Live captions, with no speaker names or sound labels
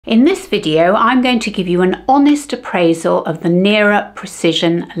In this video, I'm going to give you an honest appraisal of the Nira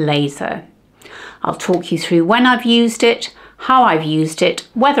Precision Laser. I'll talk you through when I've used it, how I've used it,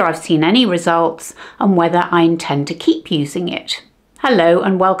 whether I've seen any results, and whether I intend to keep using it. Hello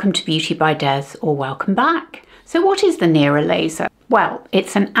and welcome to Beauty by Des, or welcome back. So what is the Nira laser? Well,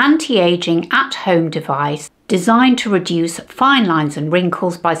 it's an anti-aging at-home device designed to reduce fine lines and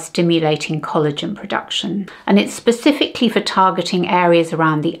wrinkles by stimulating collagen production. And it's specifically for targeting areas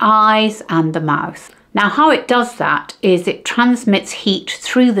around the eyes and the mouth. Now, how it does that is it transmits heat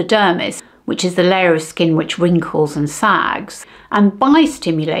through the dermis, which is the layer of skin which wrinkles and sags. And by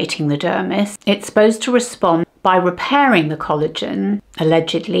stimulating the dermis, it's supposed to respond by repairing the collagen,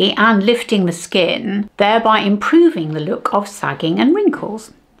 allegedly, and lifting the skin, thereby improving the look of sagging and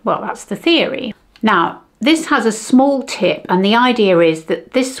wrinkles. Well, that's the theory. Now, this has a small tip, and the idea is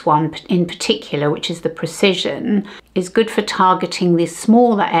that this one in particular, which is the Precision, is good for targeting the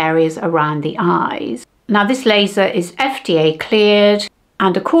smaller areas around the eyes. Now, this laser is FDA cleared,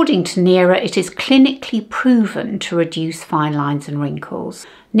 and according to Nira, it is clinically proven to reduce fine lines and wrinkles.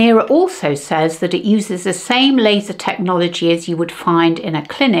 Nira also says that it uses the same laser technology as you would find in a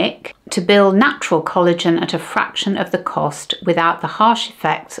clinic to build natural collagen at a fraction of the cost without the harsh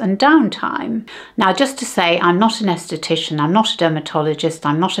effects and downtime. Now, just to say, I'm not an esthetician, I'm not a dermatologist,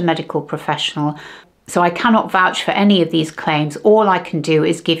 I'm not a medical professional, so I cannot vouch for any of these claims. All I can do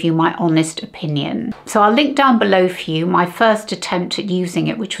is give you my honest opinion. So I'll link down below for you my first attempt at using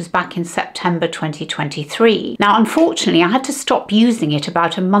it, which was back in September 2023. Now, unfortunately, I had to stop using it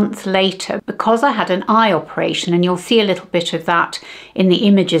about a month later because I had an eye operation, and you'll see a little bit of that in the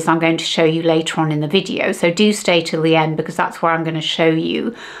images I'm going to show you later on in the video. So do stay till the end, because that's where I'm going to show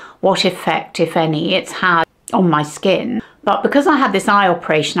you what effect, if any, it's had on my skin. But because I had this eye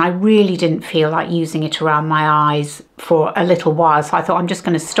operation, I really didn't feel like using it around my eyes for a little while. So I thought I'm just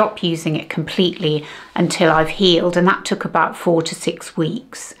going to stop using it completely until I've healed. And that took about 4 to 6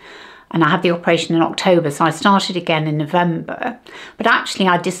 weeks. And I had the operation in October, so I started again in November. But actually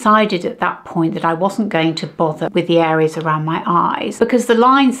I decided at that point that I wasn't going to bother with the areas around my eyes, because the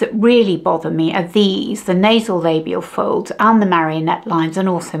lines that really bother me are these, the nasal labial folds and the marionette lines, and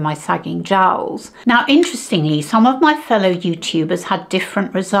also my sagging jowls. Now, interestingly, some of my fellow YouTubers had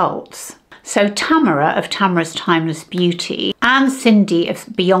different results. So Tamara of Tamara's Timeless Beauty and Cindy of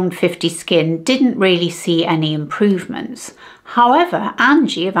Beyond 50 Skin didn't really see any improvements. However,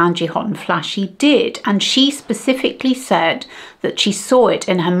 Angie of Angie Hot and Flashy did, and she specifically said that she saw it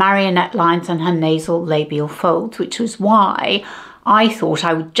in her marionette lines and her nasal labial folds, which was why I thought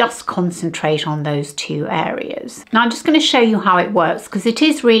I would just concentrate on those two areas. Now, I'm just going to show you how it works, because it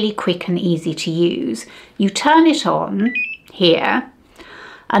is really quick and easy to use. You turn it on here,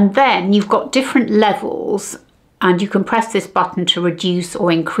 and then you've got different levels, and you can press this button to reduce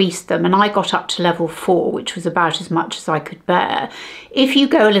or increase them. And I got up to level 4, which was about as much as I could bear. If you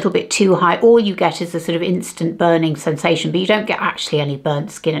go a little bit too high, all you get is a sort of instant burning sensation, but you don't get actually any burnt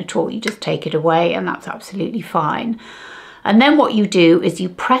skin at all. You just take it away, and that's absolutely fine. And then what you do is you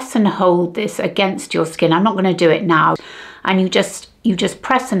press and hold this against your skin. I'm not going to do it now. And you just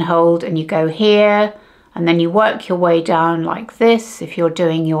press and hold, and you go here, and then you work your way down like this if you're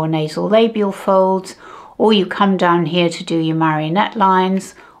doing your nasal labial folds, or you come down here to do your marionette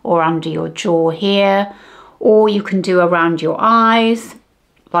lines, or under your jaw here, or you can do around your eyes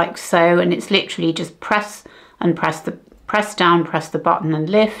like so. And it's literally just press and press down, press the button and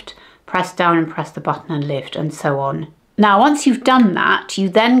lift, press down and press the button and lift, and so on. Now, once you've done that, you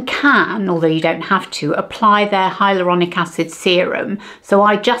then can, although you don't have to, apply their hyaluronic acid serum. So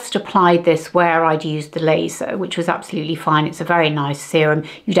I just applied this where I'd used the laser, which was absolutely fine. It's a very nice serum.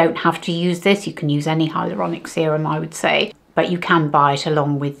 You don't have to use this. You can use any hyaluronic serum, I would say, but you can buy it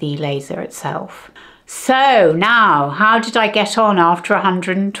along with the laser itself. So now, how did I get on after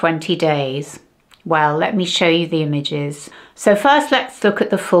 120 days? Well, let me show you the images. So first, let's look at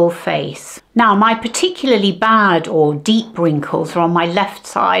the full face. Now, my particularly bad or deep wrinkles are on my left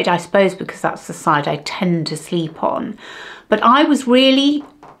side, I suppose because that's the side I tend to sleep on. But I was really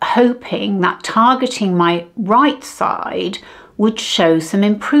hoping that targeting my right side would show some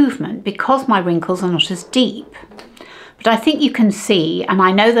improvement, because my wrinkles are not as deep. But I think you can see, and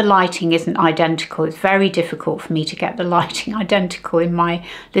I know the lighting isn't identical. It's very difficult for me to get the lighting identical in my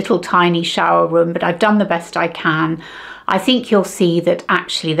little tiny shower room, but I've done the best I can. I think you'll see that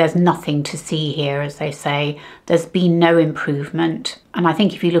actually there's nothing to see here, as they say. There's been no improvement. And I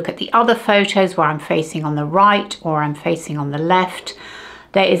think if you look at the other photos where I'm facing on the right or I'm facing on the left,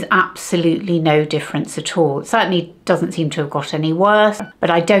 there is absolutely no difference at all. It certainly doesn't seem to have got any worse, but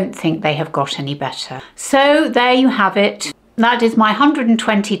I don't think they have got any better. So there you have it. That is my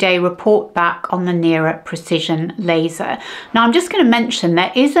 120-day report back on the Nira Precision Laser. Now I'm just going to mention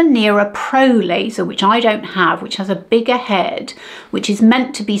there is a Nira Pro laser, which I don't have, which has a bigger head, which is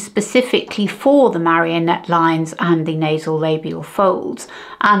meant to be specifically for the marionette lines and the nasal labial folds,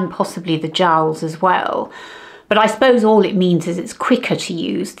 and possibly the jowls as well. But I suppose all it means is it's quicker to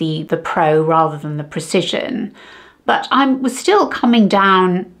use the Pro rather than the Precision. But I was still coming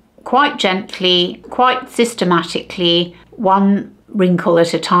down quite gently, quite systematically, one wrinkle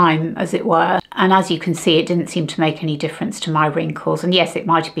at a time, as it were. And as you can see, it didn't seem to make any difference to my wrinkles. And yes, it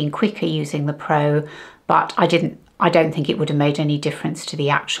might have been quicker using the Pro, but I don't think it would have made any difference to the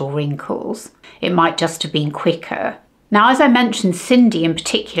actual wrinkles. It might just have been quicker. Now, as I mentioned, Cindy in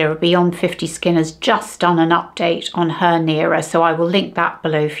particular, Beyond 50 Skin, has just done an update on her Nira, so I will link that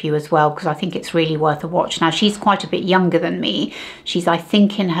below for you as well, because I think it's really worth a watch. Now, she's quite a bit younger than me. She's, I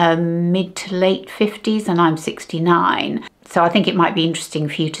think, in her mid to late 50s, and I'm 69. So I think it might be interesting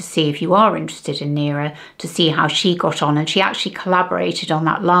for you to see, if you are interested in Nira, to see how she got on. And she actually collaborated on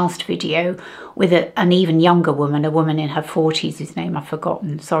that last video with an even younger woman, a woman in her 40s whose name I've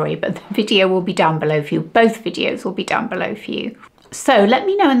forgotten, sorry, but the video will be down below for you. Both videos will be down below for you. So let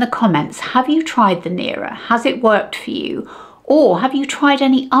me know in the comments, have you tried the Nira? Has it worked for you? Or have you tried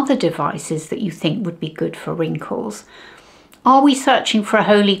any other devices that you think would be good for wrinkles? Are we searching for a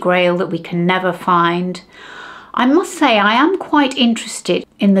holy grail that we can never find? I must say I am quite interested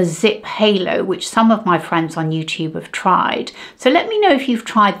in the Zip Halo, which some of my friends on YouTube have tried. So let me know if you've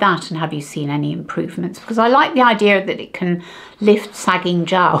tried that and have you seen any improvements, because I like the idea that it can lift sagging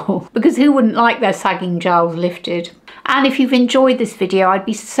jowl, because who wouldn't like their sagging jowls lifted? And if you've enjoyed this video, I'd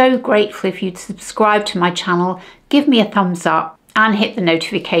be so grateful if you'd subscribe to my channel, give me a thumbs up and hit the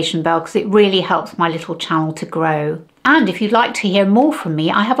notification bell, because it really helps my little channel to grow. And if you'd like to hear more from me,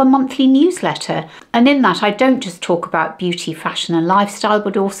 I have a monthly newsletter. And in that, I don't just talk about beauty, fashion and lifestyle,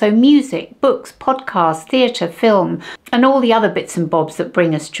 but also music, books, podcasts, theatre, film, and all the other bits and bobs that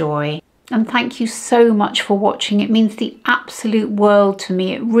bring us joy. And thank you so much for watching. It means the absolute world to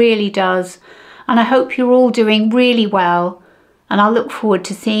me. It really does. And I hope you're all doing really well. And I look forward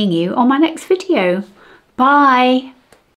to seeing you on my next video. Bye.